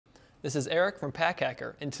This is Eric from Pack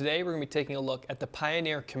Hacker, and today we're going to be taking a look at the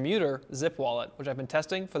Pioneer Commuter zip wallet, which I've been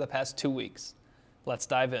testing for the past 2 weeks. Let's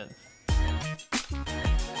dive in.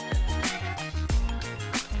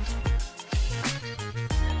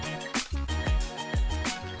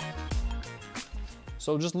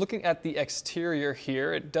 So just looking at the exterior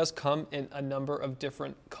here, it does come in a number of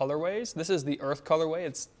different colorways. This is the earth colorway.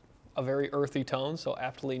 It's a very earthy tone, so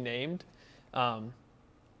aptly named.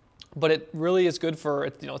 But it really is good for,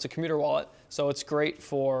 it's a commuter wallet, so it's great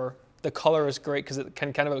for, the color is great because it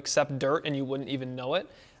can kind of accept dirt and you wouldn't even know it.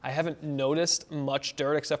 I haven't noticed much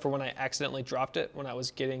dirt except for when I accidentally dropped it when I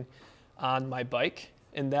was getting on my bike,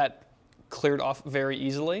 and that cleared off very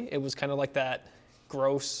easily. It was kind of like that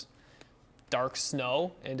gross, dark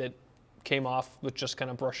snow, and it came off with just kind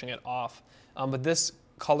of brushing it off. But this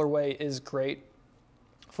colorway is great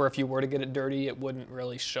for if you were to get it dirty, it wouldn't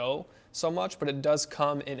really show so much, but it does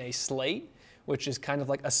come in a slate, which is kind of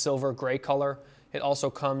like a silver gray color. It also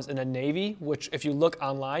comes in a navy, which if you look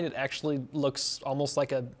online, it actually looks almost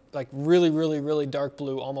like a really dark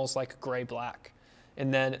blue, almost like gray black.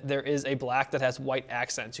 And then there is a black that has white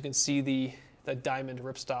accents. You can see the diamond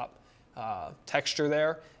ripstop texture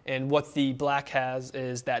there, and what the black has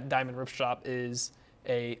is that diamond ripstop is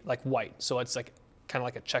like white, so it's like kind of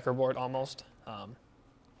like a checkerboard almost.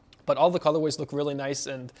 But all the colorways look really nice,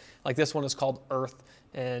 and like this one is called Earth,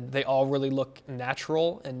 and they all really look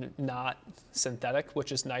natural and not synthetic,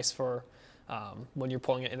 which is nice for when you're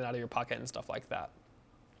pulling it in and out of your pocket and stuff like that.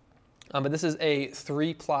 But this is a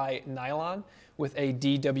 3-ply nylon with a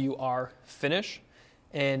DWR finish,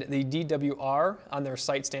 and the DWR on their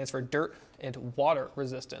site stands for dirt and water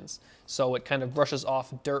resistance. So it kind of brushes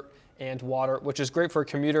off dirt and water, which is great for a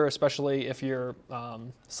commuter, especially if you're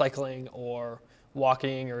cycling or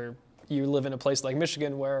walking, or you live in a place like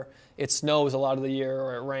Michigan where it snows a lot of the year,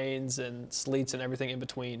 or it rains and sleets and everything in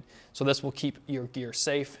between. So this will keep your gear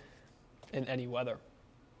safe in any weather.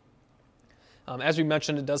 As we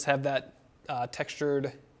mentioned, it does have that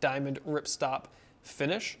textured diamond ripstop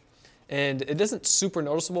finish, and it isn't super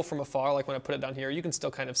noticeable from afar. Like when I put it down here, you can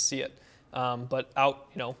still kind of see it, but out,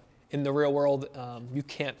 in the real world, you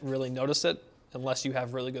can't really notice it unless you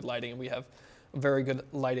have really good lighting, and we have very good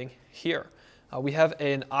lighting here. We have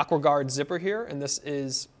an AquaGuard zipper here, and this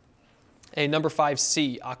is a number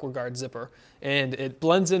 5C AquaGuard zipper, and it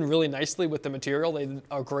blends in really nicely with the material. They did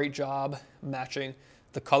a great job matching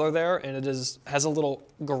the color there, and it has a little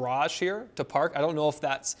garage here to park. I don't know if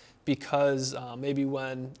that's because maybe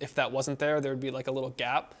if that wasn't there, there'd be like a little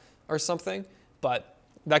gap or something, but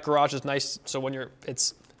that garage is nice, so when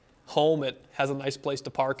it's home, it has a nice place to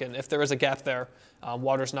park, and if there is a gap there,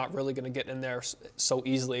 water's not really going to get in there so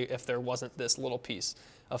easily if there wasn't this little piece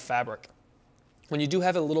of fabric. When you do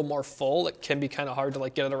have it a little more full, it can be kind of hard to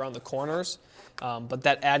get it around the corners, but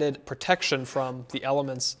that added protection from the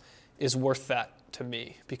elements is worth that to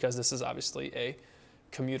me, because this is obviously a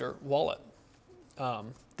commuter wallet.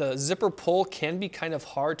 The zipper pull can be kind of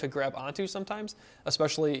hard to grab onto sometimes,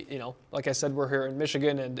 especially, like I said, we're here in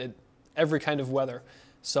Michigan and every kind of weather.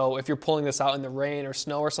 So if you're pulling this out in the rain or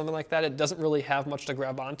snow or something like that, it doesn't really have much to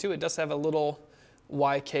grab onto. It does have a little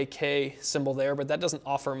YKK symbol there, but that doesn't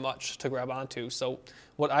offer much to grab onto. So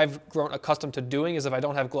what I've grown accustomed to doing is if I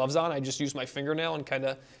don't have gloves on, I just use my fingernail and kind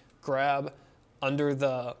of grab under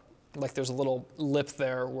there's a little lip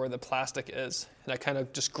there where the plastic is. And I kind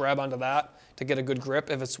of just grab onto that to get a good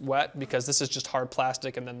grip if it's wet, because this is just hard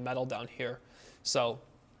plastic and then metal down here. So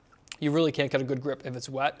you really can't get a good grip if it's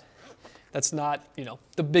wet. That's not,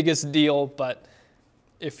 the biggest deal, but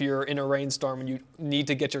if you're in a rainstorm and you need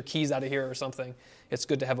to get your keys out of here or something, it's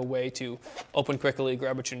good to have a way to open quickly,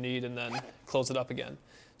 grab what you need, and then close it up again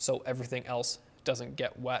so everything else doesn't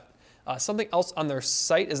get wet. Something else on their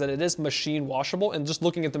site is that it is machine washable, and just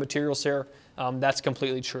looking at the materials here, that's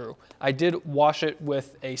completely true. I did wash it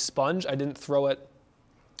with a sponge. I didn't throw it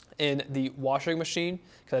in the washing machine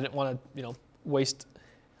because I didn't want to, waste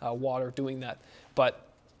water doing that. But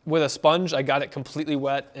with a sponge, I got it completely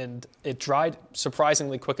wet, and it dried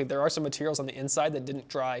surprisingly quickly. There are some materials on the inside that didn't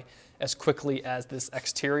dry as quickly as this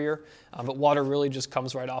exterior, but water really just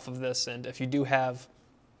comes right off of this, and if you do have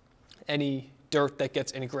any dirt that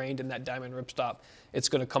gets ingrained in that diamond ripstop, it's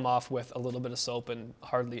going to come off with a little bit of soap and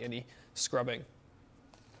hardly any scrubbing.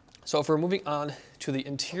 So if we're moving on to the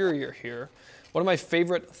interior here, one of my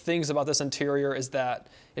favorite things about this interior is that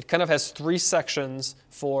it kind of has 3 sections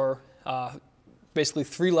for basically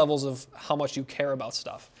 3 levels of how much you care about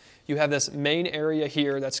stuff. You have this main area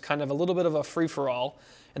here that's kind of a little bit of a free-for-all,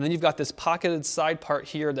 and then you've got this pocketed side part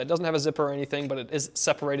here that doesn't have a zipper or anything, but it is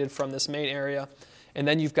separated from this main area. And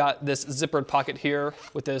then you've got this zippered pocket here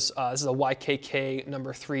with this, this is a YKK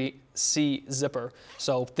number 3C zipper.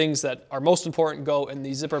 So things that are most important go in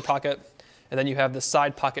the zipper pocket. And then you have the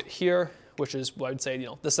side pocket here, which is what I'd say,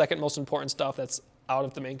 the second most important stuff that's out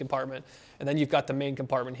of the main compartment. And then you've got the main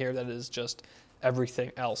compartment here that is just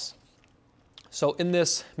everything else. So in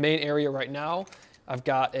this main area right now, I've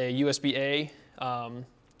got a USB-A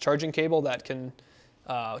charging cable that can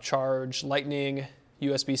charge Lightning,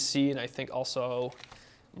 USB-C, and I think also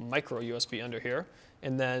micro USB under here.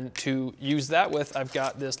 And then to use that with, I've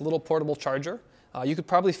got this little portable charger. You could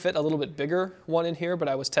probably fit a little bit bigger one in here, but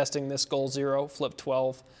I was testing this Goal Zero Flip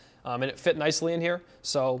 12, and it fit nicely in here.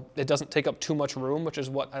 So it doesn't take up too much room, which is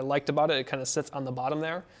what I liked about it. It kind of sits on the bottom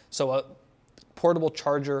there. So a portable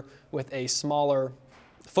charger with a smaller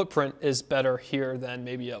footprint is better here than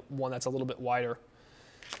maybe one that's a little bit wider.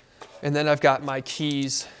 And then I've got my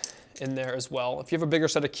keys in there as well. If you have a bigger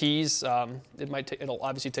set of keys, it'll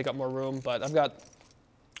obviously take up more room, but I've got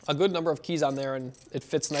a good number of keys on there and it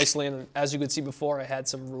fits nicely. And as you could see before, I had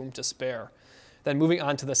some room to spare. Then moving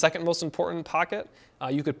on to the second most important pocket,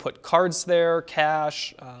 you could put cards there,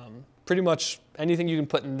 cash, pretty much anything you can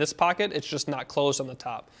put in this pocket. It's just not closed on the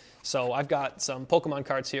top. So I've got some Pokemon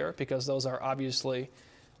cards here because those are obviously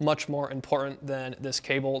much more important than this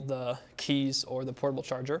cable, the keys, or the portable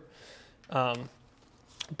charger.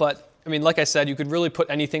 But I mean, like I said, you could really put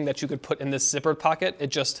anything that you could put in this zippered pocket. It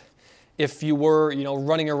just, if you were,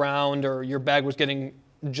 running around or your bag was getting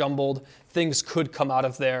jumbled, things could come out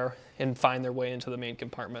of there and find their way into the main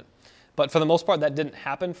compartment. But for the most part, that didn't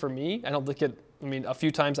happen for me. I don't think a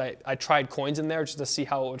few times I tried coins in there just to see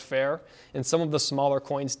how it would fare. And some of the smaller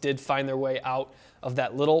coins did find their way out of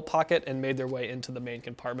that little pocket and made their way into the main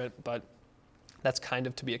compartment, but that's kind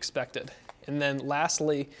of to be expected. And then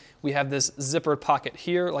lastly, we have this zippered pocket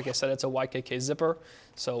here. Like I said, it's a YKK zipper,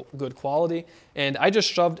 so good quality. And I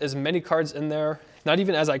just shoved as many cards in there, not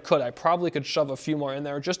even as I could. I probably could shove a few more in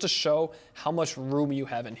there just to show how much room you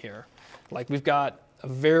have in here. Like we've got a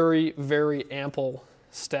very, very ample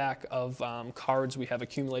stack of cards we have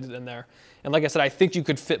accumulated in there. And like I said, I think you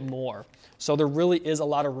could fit more. So there really is a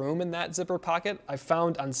lot of room in that zipper pocket. I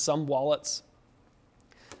found on some wallets,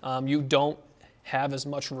 you don't have as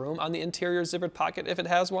much room on the interior zippered pocket if it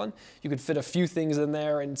has one. You could fit a few things in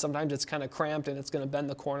there and sometimes it's kind of cramped and it's going to bend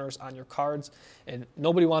the corners on your cards and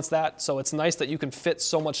nobody wants that. So it's nice that you can fit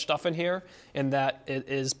so much stuff in here and that it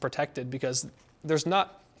is protected because there's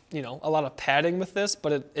not, a lot of padding with this,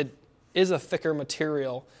 but it is a thicker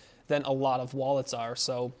material than a lot of wallets are.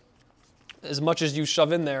 So as much as you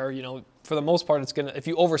shove in there, for the most part, if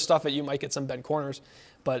you overstuff it, you might get some bent corners,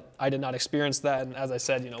 but I did not experience that. And as I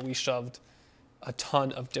said, we shoved a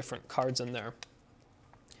ton of different cards in there.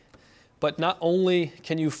 But not only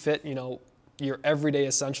can you fit, your everyday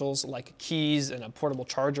essentials like keys and a portable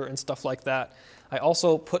charger and stuff like that, I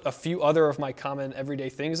also put a few other of my common everyday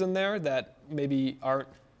things in there that maybe aren't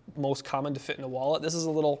most common to fit in a wallet. This is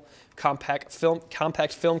a little compact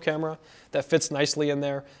film camera that fits nicely in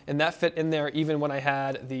there, and that fit in there even when I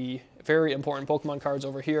had the very important Pokemon cards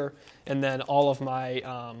over here, and then all of my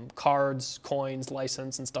cards, coins,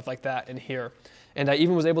 license, and stuff like that in here. And I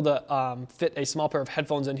even was able to fit a small pair of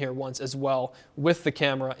headphones in here once as well with the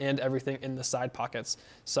camera and everything in the side pockets.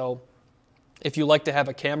 So if you like to have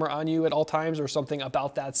a camera on you at all times or something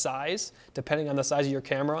about that size, depending on the size of your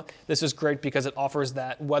camera, this is great because it offers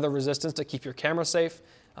that weather resistance to keep your camera safe,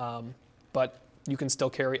 but you can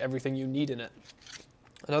still carry everything you need in it.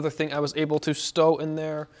 Another thing I was able to stow in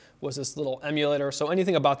there was this little emulator. So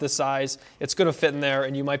anything about this size, it's going to fit in there,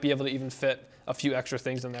 and you might be able to even fit a few extra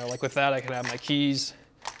things in there. Like with that, I can have my keys,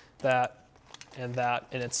 that, and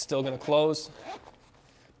it's still going to close,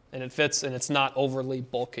 and it fits, and it's not overly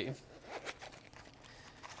bulky.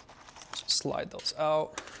 Slide those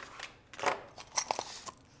out.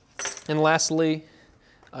 And lastly,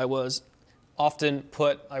 I wear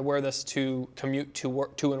this to commute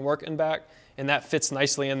to and work and back, and that fits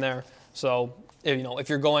nicely in there. So if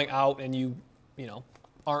you're going out and you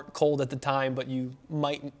aren't cold at the time, but you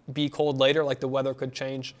might be cold later, like the weather could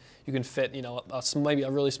change, you can fit maybe a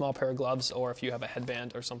really small pair of gloves, or if you have a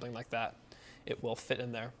headband or something like that, it will fit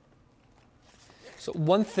in there. So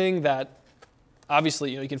one thing that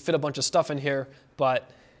obviously, you can fit a bunch of stuff in here,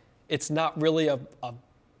 but it's not really a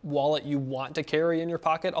wallet you want to carry in your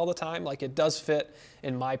pocket all the time. Like it does fit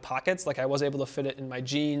in my pockets. Like I was able to fit it in my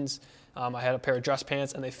jeans. I had a pair of dress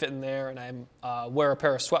pants and they fit in there, and I wear a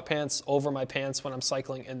pair of sweatpants over my pants when I'm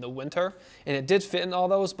cycling in the winter. And it did fit in all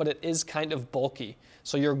those, but it is kind of bulky.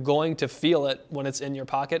 So you're going to feel it when it's in your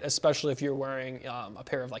pocket, especially if you're wearing a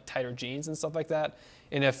pair of like tighter jeans and stuff like that.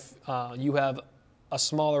 And if you have a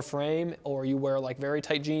smaller frame or you wear like very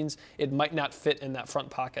tight jeans, it might not fit in that front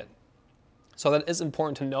pocket. So that is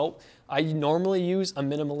important to note. I normally use a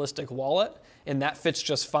minimalistic wallet, and that fits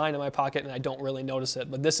just fine in my pocket and I don't really notice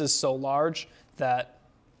it. But this is so large that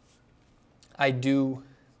I do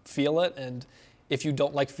feel it, and if you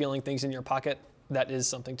don't like feeling things in your pocket, that is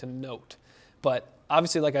something to note. But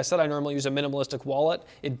obviously, like I said, I normally use a minimalistic wallet.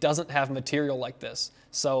 It doesn't have material like this.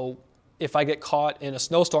 So if I get caught in a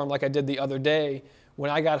snowstorm like I did the other day,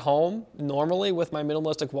 when I got home, normally with my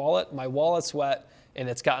minimalistic wallet, my wallet's wet and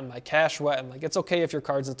it's gotten my cash wet. And like, it's okay if your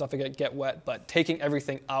cards and stuff get wet, but taking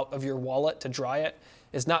everything out of your wallet to dry it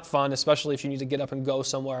is not fun, especially if you need to get up and go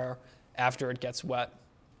somewhere after it gets wet.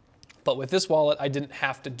 But with this wallet, I didn't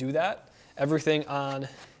have to do that. Everything on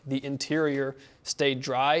the interior stayed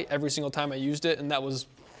dry every single time I used it, and that was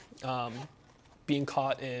being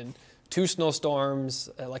caught in 2 snowstorms,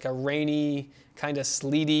 like a rainy, kind of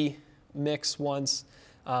sleety mix once,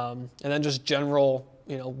 and then just general,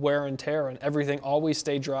 wear and tear, and everything always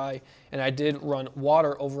stayed dry. And I did run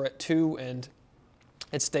water over it too, and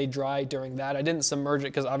it stayed dry during that. I didn't submerge it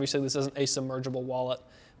because obviously this isn't a submergible wallet,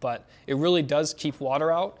 but it really does keep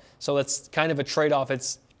water out. So that's kind of a trade-off.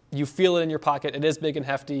 You feel it in your pocket. It is big and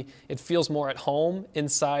hefty. It feels more at home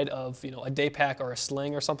inside of a day pack or a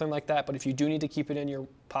sling or something like that. But if you do need to keep it in your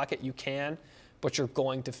pocket, you can, but you're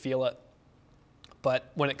going to feel it.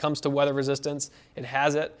 But when it comes to weather resistance, it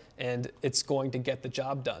has it, and it's going to get the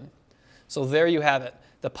job done. So there you have it,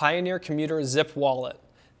 the Pioneer Commuter Zip Wallet.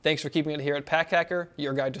 Thanks for keeping it here at Pack Hacker,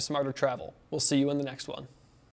 your guide to smarter travel. We'll see you in the next one.